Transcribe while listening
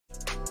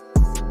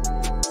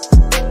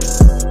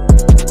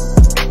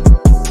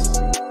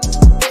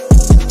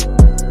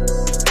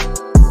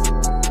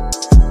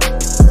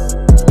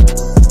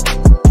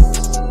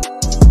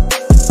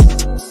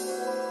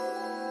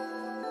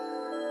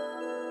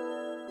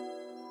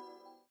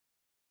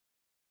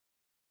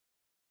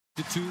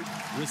To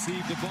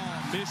receive the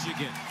ball,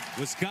 Michigan,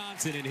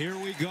 Wisconsin, and here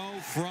we go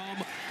from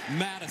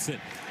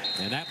Madison.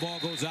 And that ball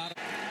goes out.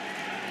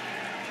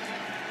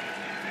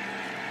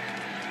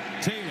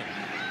 Taylor,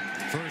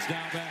 first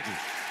down Badgers.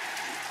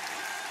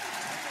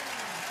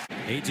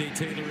 A.J.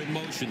 Taylor in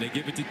motion. They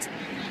give it to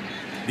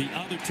the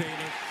other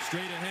Taylor,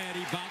 straight ahead.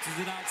 He bounces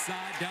it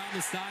outside, down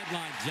the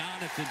sideline.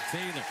 Jonathan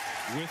Taylor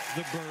with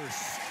the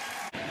burst.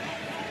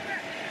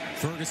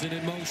 Ferguson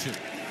in motion.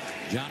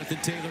 Jonathan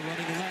Taylor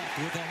running left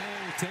with a hole.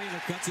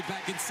 Taylor cuts it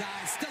back inside,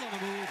 still on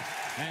the move,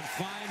 and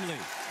finally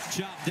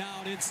chopped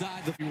down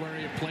inside the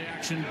February of play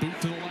action, boot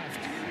to the left.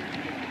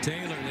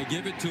 Taylor, they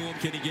give it to him.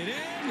 Can he get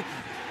in?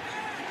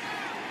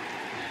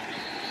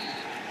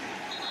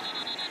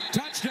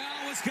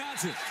 Touchdown,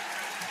 Wisconsin.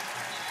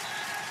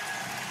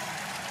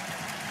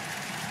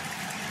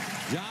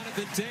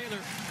 Jonathan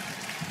Taylor,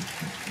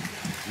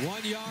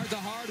 1 yard the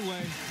hard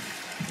way,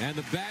 and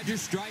the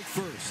Badgers strike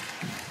first.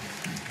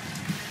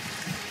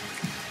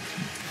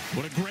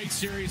 What a great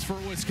series for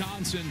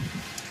Wisconsin.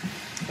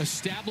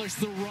 Established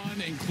the run,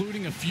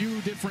 including a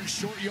few different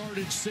short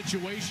yardage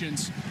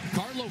situations.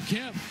 Carlo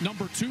Kemp,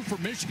 number 2 for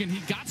Michigan, he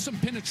got some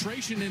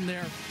penetration in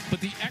there,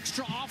 but the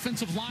extra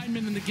offensive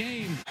linemen in the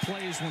game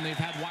plays when they've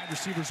had wide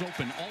receivers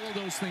open. All of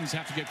those things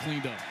have to get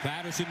cleaned up.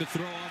 Patterson to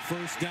throw on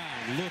first down,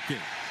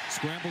 looking,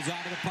 scrambles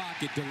out of the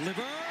pocket,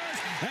 delivers,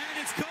 and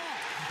it's caught.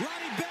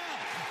 Ronnie Bell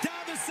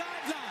down the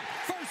sideline.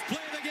 First play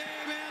of the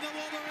game, and the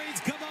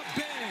Wolverines come up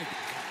big.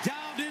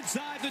 Down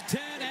inside the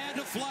 10 and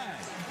a flag.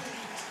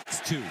 It's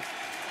 2.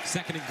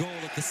 Second and goal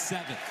at the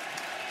 7.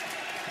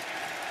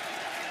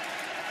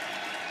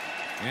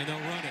 And they'll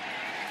run it.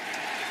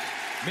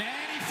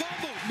 Man, he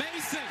fumbled.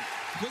 Mason.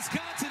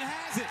 Wisconsin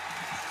has it.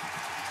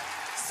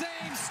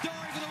 Same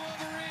story for the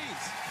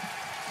Wolverines.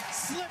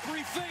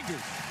 Slippery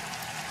fingers.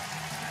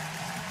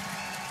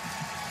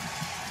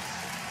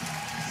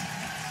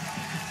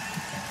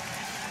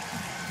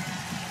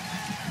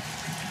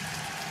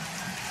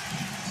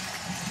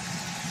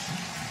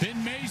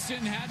 Ben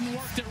Mason hadn't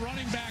worked at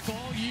running back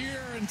all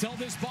year until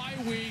this bye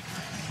week.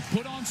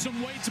 Put on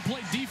some weight to play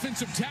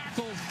defensive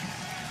tackle.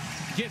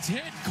 Gets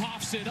hit,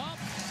 coughs it up,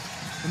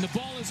 and the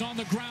ball is on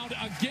the ground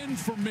again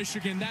for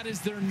Michigan. That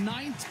is their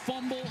 9th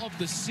fumble of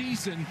the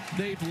season.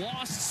 They've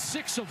lost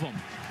 6 of them.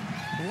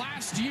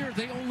 Last year,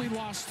 they only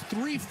lost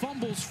 3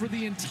 fumbles for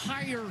the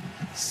entire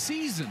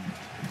season.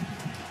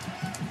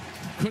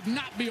 Could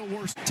not be a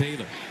worse.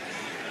 Taylor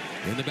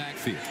in the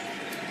backfield.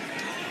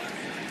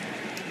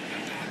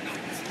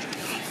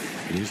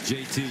 Here's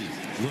JT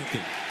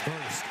looking,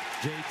 burst,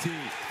 JT,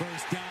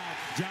 first down,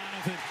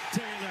 Jonathan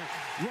Taylor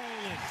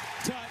rolling,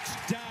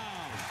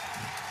 touchdown,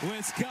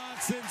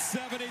 Wisconsin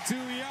 72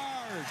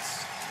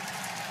 yards.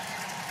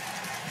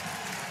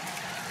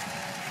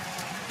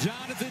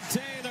 Jonathan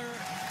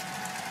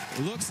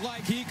Taylor looks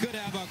like he could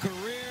have a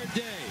career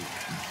day.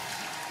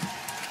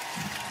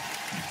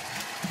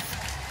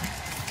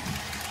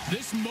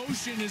 This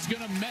motion is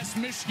going to mess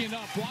Michigan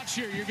up. Watch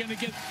here, you're going to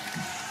get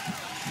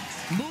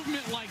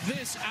movement like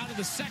this out of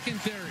the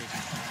secondary.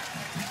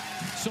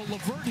 So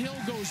Lavert Hill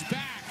goes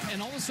back,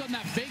 and all of a sudden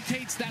that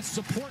vacates that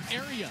support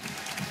area.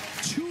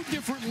 2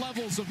 different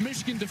levels of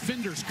Michigan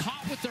defenders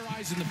caught with their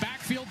eyes in the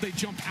backfield. They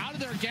jump out of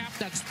their gap.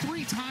 That's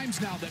 3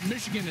 times now that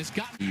Michigan has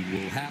gotten. He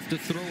will have to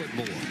throw it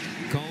more.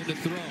 Cone to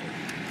throw.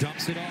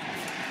 Dumps it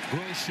off.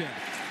 Groshek.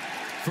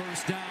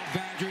 First down,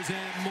 Badgers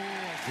and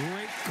more.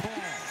 Great call.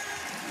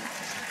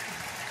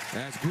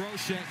 As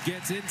Groshek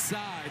gets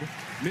inside,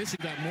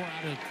 Michigan got more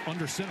out of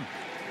under center.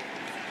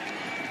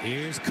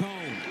 Here's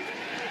Cone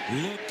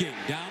looking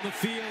down the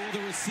field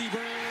with a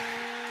receiver.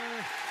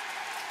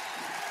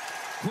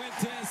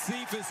 Quintez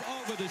Cephas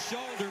over the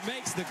shoulder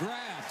makes the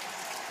grab.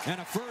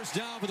 And a first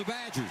down for the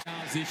Badgers.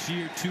 This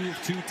year, 2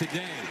 of 2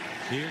 today.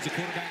 Here's a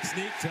quarterback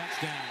sneak,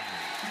 touchdown.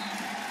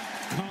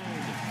 Cone.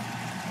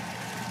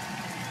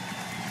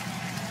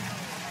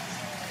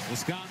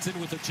 Wisconsin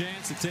with a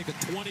chance to take a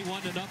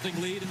 21-0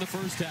 lead in the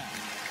first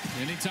half.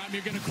 Anytime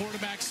you're going to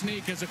quarterback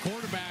sneak as a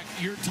quarterback,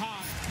 you're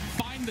taught,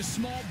 find the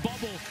small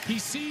bubble. He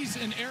sees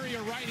an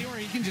area right here where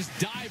he can just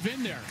dive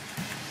in there.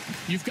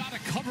 You've got to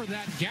cover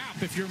that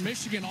gap if you're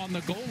Michigan on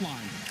the goal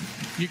line.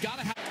 You got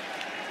to have.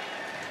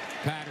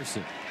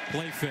 Patterson,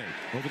 play fake,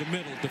 over the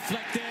middle,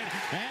 deflected,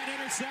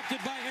 and intercepted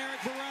by Eric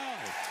Burrell.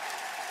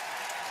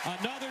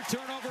 Another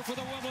turnover for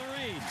the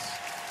Wolverines.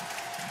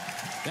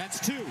 That's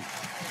 2.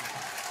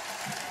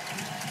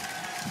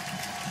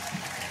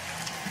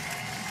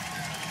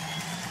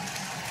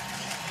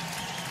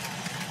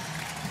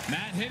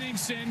 Matt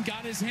Henningsen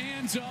got his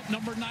hands up,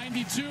 number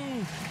 92.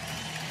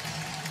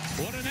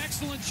 What an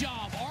excellent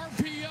job.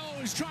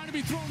 RPO is trying to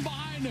be thrown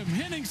behind him.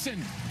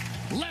 Henningsen,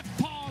 left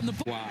paw on the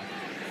ball.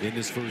 In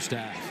this first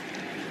half.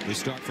 They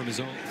start from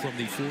his own, from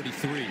the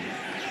 43.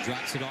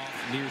 Drops it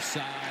off near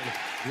side.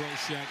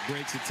 Groshek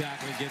breaks the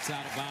tackle and gets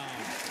out of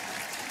bounds.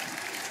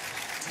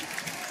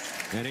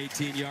 An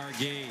 18-yard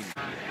gain.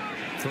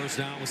 First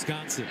down,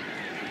 Wisconsin.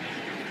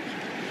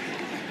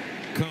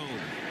 Cone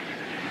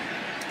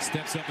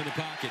steps up in the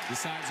pocket,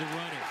 decides to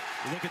run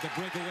it. Look at the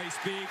breakaway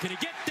speed. Can he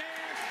get there?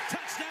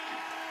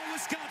 Touchdown,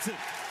 Wisconsin.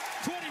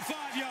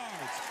 25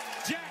 yards.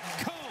 Jack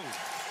Cone.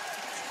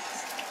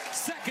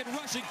 Second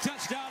rushing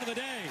touchdown of the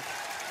day.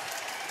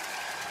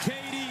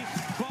 Katie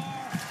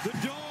bar the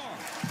door.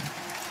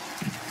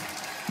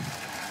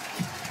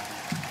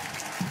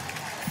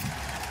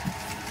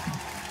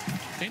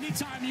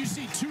 Anytime you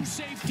see two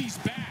safeties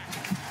back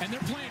and they're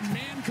playing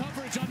man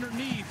coverage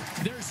underneath,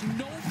 there's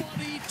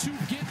nobody to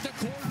get the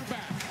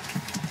quarterback.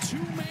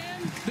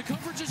 Two-man, the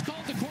coverage is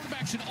called. The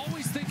quarterback should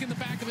always think in the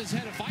back of his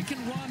head, if I can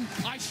run,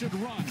 I should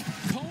run.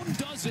 Cone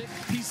does it.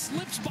 He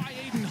slips by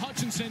Aiden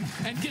Hutchinson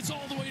and gets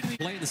all the way to the...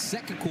 Play in the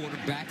second quarter,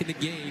 back in the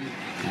game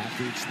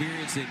after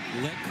experiencing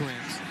leg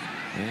cramps.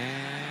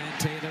 And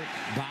Taylor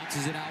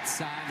bounces it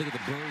outside. Look at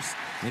the burst,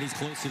 and he's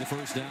close to the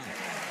first down.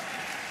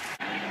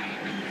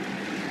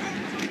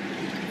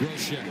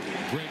 Groshek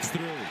breaks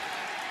through.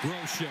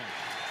 Groshek,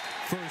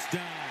 first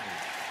down.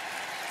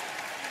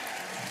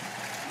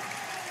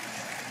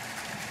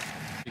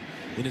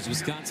 In his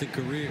Wisconsin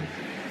career,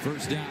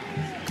 first down.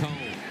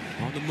 Cone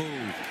on the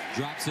move,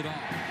 drops it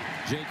off.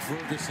 Jake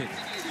Ferguson,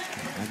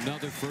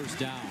 another first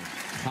down.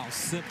 How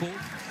simple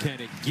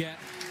can it get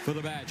for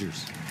the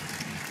Badgers?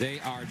 They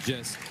are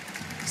just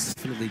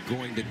definitely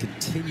going to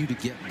continue to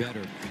get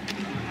better.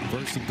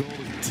 First and goal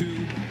of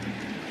 2.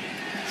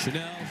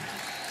 Chanel,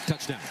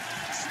 touchdown.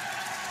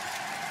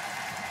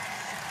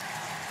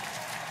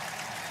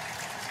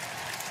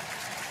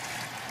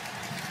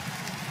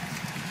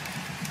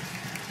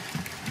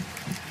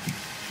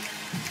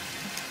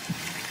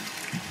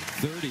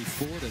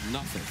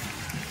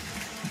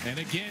 $34-0. And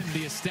again,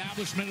 the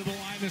establishment of the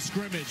line of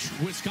scrimmage.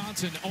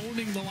 Wisconsin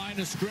owning the line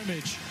of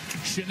scrimmage.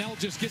 Chanel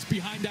just gets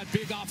behind that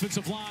big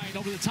offensive line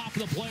over the top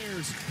of the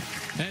players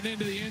and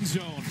into the end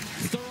zone.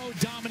 Thorough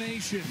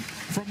domination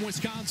from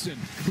Wisconsin,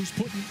 who's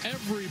putting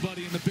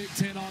everybody in the Big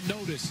Ten on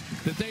notice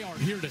that they are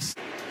here to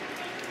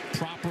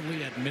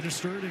properly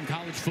administered in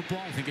college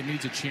football. I think it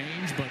needs a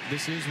change, but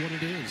this is what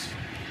it is.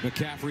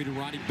 McCaffrey to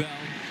Ronnie Bell,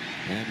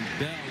 and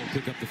Bell will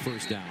pick up the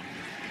first down.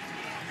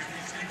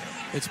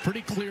 It's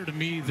pretty clear to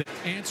me that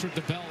answered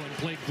the bell and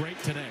played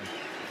great today.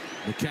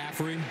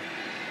 McCaffrey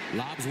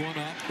lobs one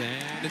up,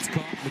 and it's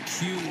caught.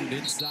 McCune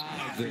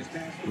inside the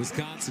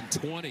Wisconsin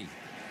 20.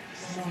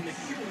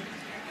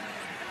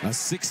 A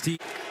 60.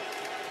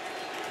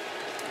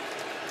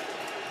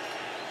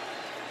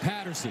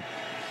 Patterson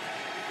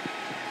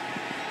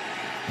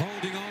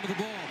holding on to the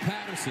ball.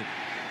 Patterson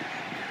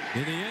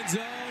in the end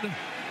zone.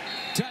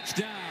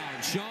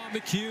 Touchdown, Sean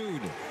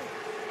McCune.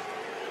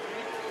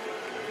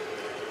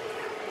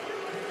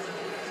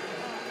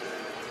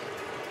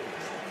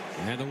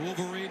 And the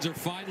Wolverines are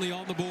finally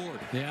on the board.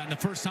 Yeah, and the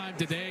first time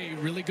today,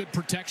 really good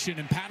protection.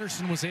 And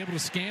Patterson was able to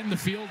scan the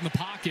field in the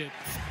pocket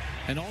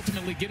and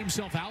ultimately get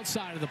himself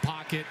outside of the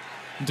pocket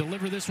and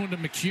deliver this one to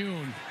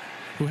McCune,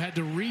 who had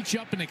to reach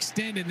up and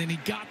extend, and then he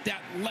got that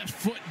left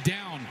foot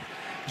down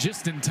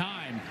just in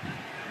time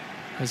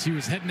as he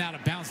was heading out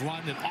of bounds,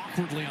 landed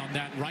awkwardly on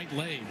that right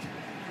leg.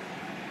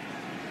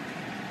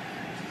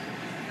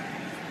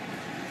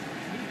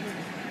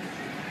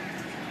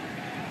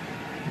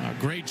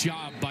 Great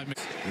job by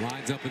McCune.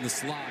 Lines up in the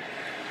slot.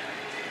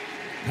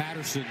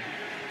 Patterson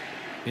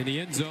in the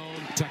end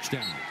zone.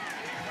 Touchdown.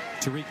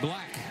 Tariq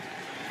Black.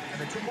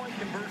 And the two-point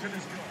conversion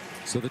is good.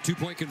 So the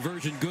two-point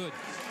conversion good.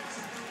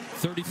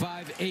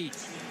 35-8.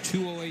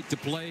 2:08 to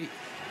play.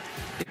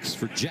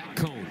 For Jack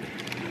Cone.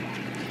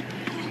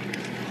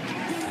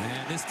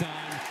 And this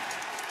time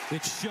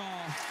it's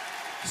Shaw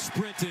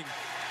sprinting.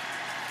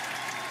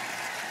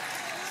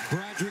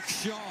 Broderick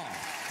Shaw,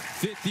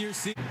 fifth-year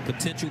senior.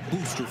 Potential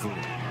booster for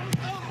him.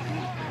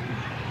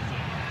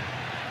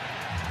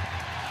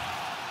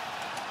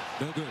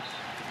 No good.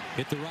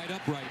 Hit the right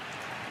upright.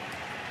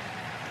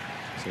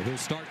 So he'll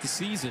start the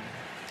season.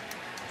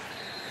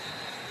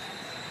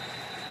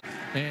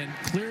 And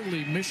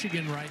clearly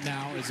Michigan right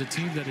now is a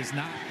team that is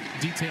not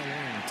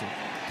detail-oriented.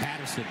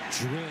 Patterson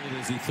drilled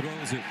as he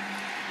throws it.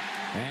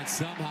 And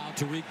somehow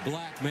Tariq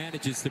Black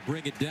manages to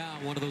bring it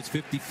down. One of those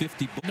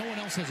 50-50. No one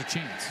else has a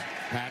chance.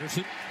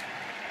 Patterson.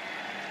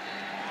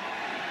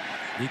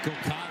 Nico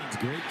Collins,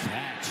 great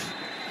catch.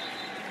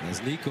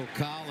 As Nico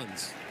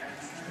Collins,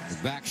 the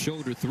back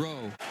shoulder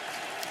throw.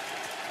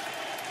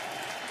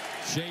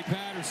 Shea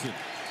Patterson.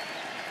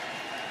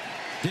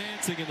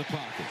 Dancing in the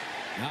pocket.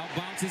 Now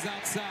bounces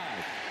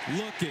outside.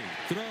 Looking.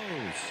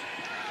 Throws.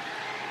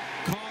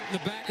 Caught in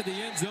the back of the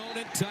end zone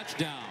and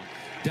touchdown.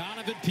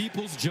 Donovan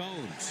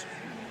Peoples-Jones.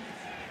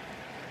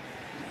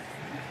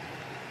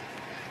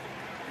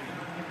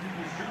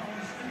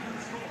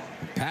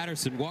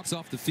 Patterson walks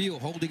off the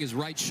field holding his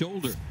right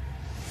shoulder.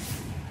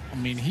 I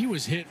mean, he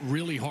was hit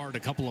really hard a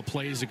couple of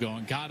plays ago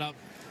and got up,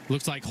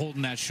 looks like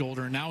holding that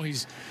shoulder. And now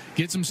he's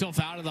gets himself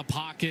out of the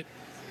pocket,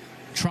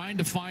 trying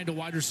to find a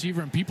wide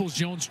receiver, and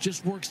Peoples-Jones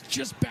just works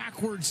just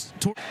backwards.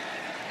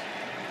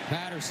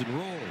 Patterson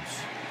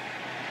rolls,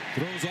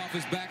 throws off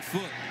his back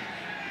foot.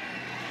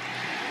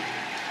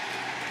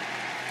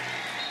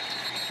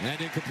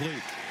 And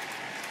incomplete.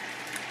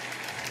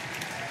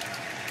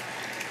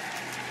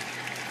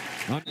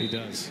 He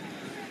does.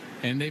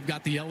 And they've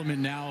got the element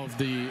now of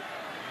the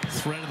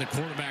threat of the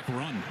quarterback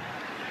run.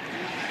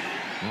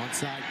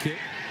 Onside kick.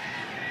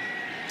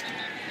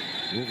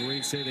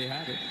 Wolverines say they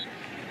have it.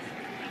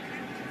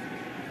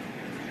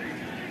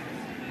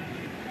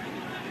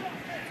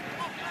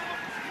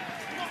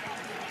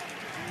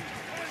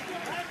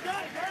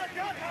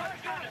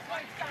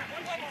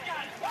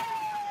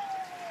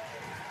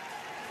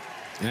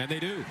 And they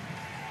do.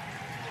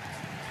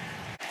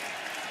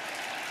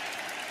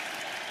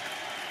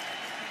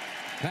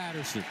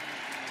 Patterson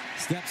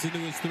steps into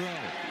his throw,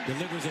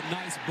 delivers a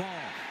nice ball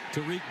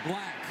to Reek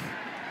Black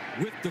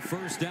with the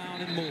first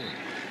down and more.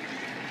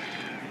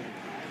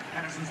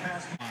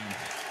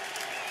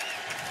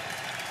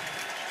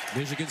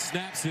 Michigan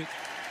snaps it.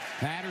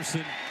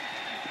 Patterson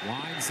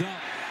winds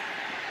up.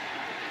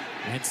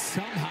 And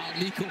somehow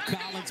Nico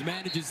Collins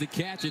manages to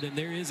catch it, and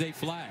there is a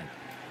flag.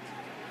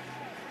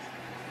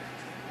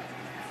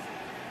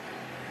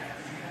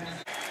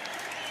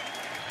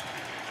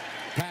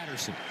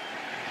 Patterson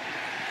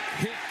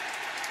hit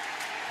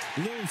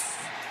loose,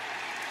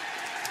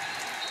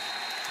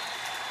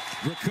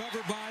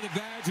 recovered by the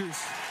Badgers.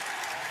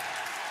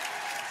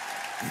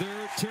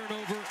 Third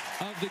turnover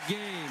of the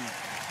game.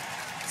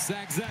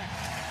 Zach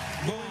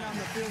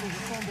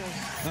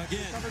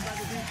again.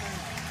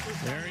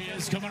 There he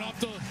is, coming off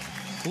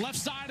the left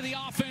side of the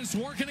offense,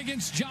 working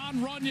against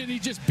John Runyon. He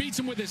just beats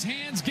him with his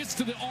hands, gets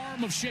to the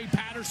arm of Shea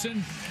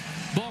Patterson.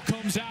 Ball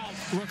comes out,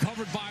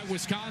 recovered by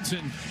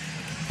Wisconsin.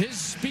 His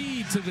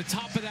speed to the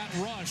top of that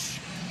rush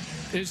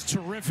is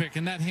terrific,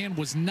 and that hand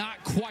was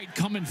not quite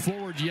coming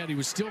forward yet. He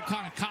was still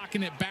kind of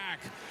cocking it back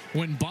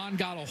when Bond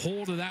got a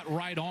hold of that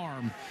right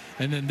arm.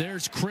 And then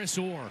there's Chris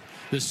Orr,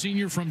 the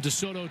senior from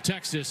DeSoto,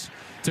 Texas,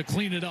 to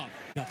clean it up.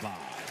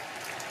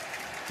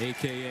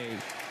 A.K.A.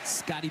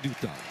 Scotty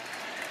Duto.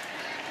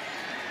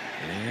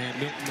 And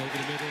Milton over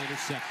the middle,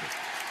 intercepted.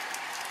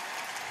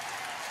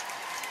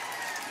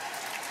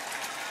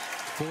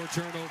 4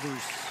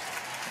 turnovers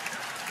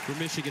for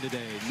Michigan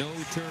today. No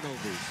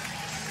turnovers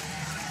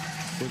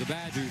for the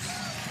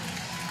Badgers.